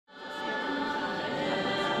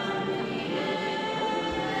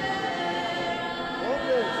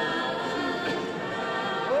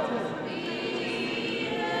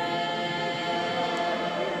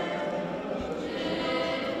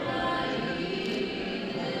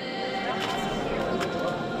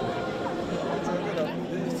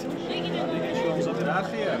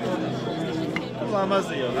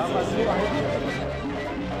ლამაზია.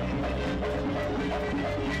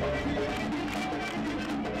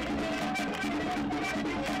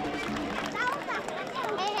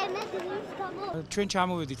 ჩვენ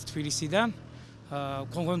ჩამოვედით თბილისიდან.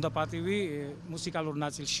 გქონდა პატივი მუსიკალურ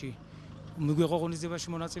ნაწილში მიგვიღო ღონისძიებაში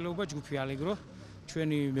მონაწილეობა ჯგუფი ალეგრო.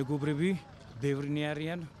 ჩვენი მეგობრები ბევრნი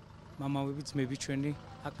არიან, მამავები, ძმები ჩვენი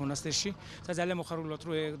აქ მონასტერში და ძალიან მოხარული ვართ,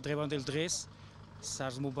 რომ დღევანდელ დღეს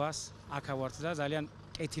ზარზმობას აქ ავართ და ძალიან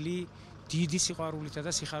კეთილი, დიდი სიყვარულითა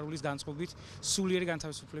და სიხარულის განწყობით სულიერი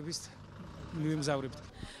განთავისუფლების მივიმგზავრებთ.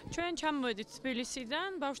 ჩვენ ჩამოვედით თბილისიდან,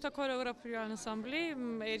 ბავშვთა ქორეოგრაფიული ანსამბლი,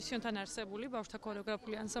 ერისიონთან არსებული ბავშვთა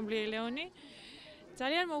ქორეოგრაფიული ანსამბლი ელეონი.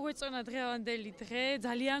 ძალიან მოგვეწონა დღევანდელი დღე,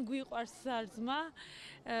 ძალიან გვიყვარს ზარზმა,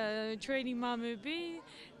 ჩვენი მამები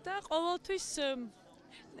და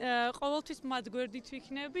ყოველთვის მათ გვერდით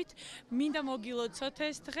ვიქნებით. მინდა მოგილოცოთ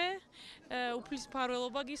ეს დღე, უფლის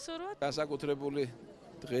მფარველობა გისურვოთ. განსაკუთრებული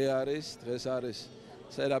დღე არის, დღეს არის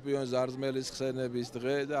სერაპიონ ზარზმელის ხსენების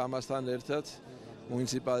დღე და ამასთან ერთად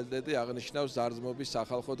მუნიციპალიტეტი აღნიშნავს ზარზმობის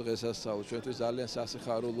სახალხო დღესასწაულს. ჩვენთვის ძალიან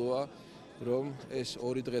სასიხარულოა, რომ ეს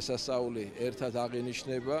ორი დღესასწაული ერთად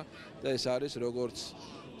აღინიშნება და ეს არის როგორც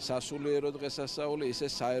სასულიერო დღესასწაული, ისე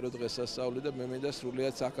საერო დღესასწაული და მე მინდა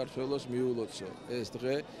სრულიად საქართველოს მიულოცო ეს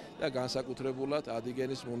დღე და განსაკუთრებულად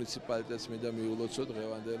ადიგენის მუნიციპალიტეტს მინდა მიულოცო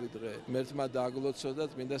დღევანდელი დღე. მერთმა დაგლოცო და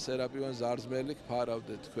მინდა სერაპიონ ზარზმელი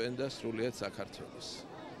გფარავდეთ თქვენ და სრულიად საქართველოს.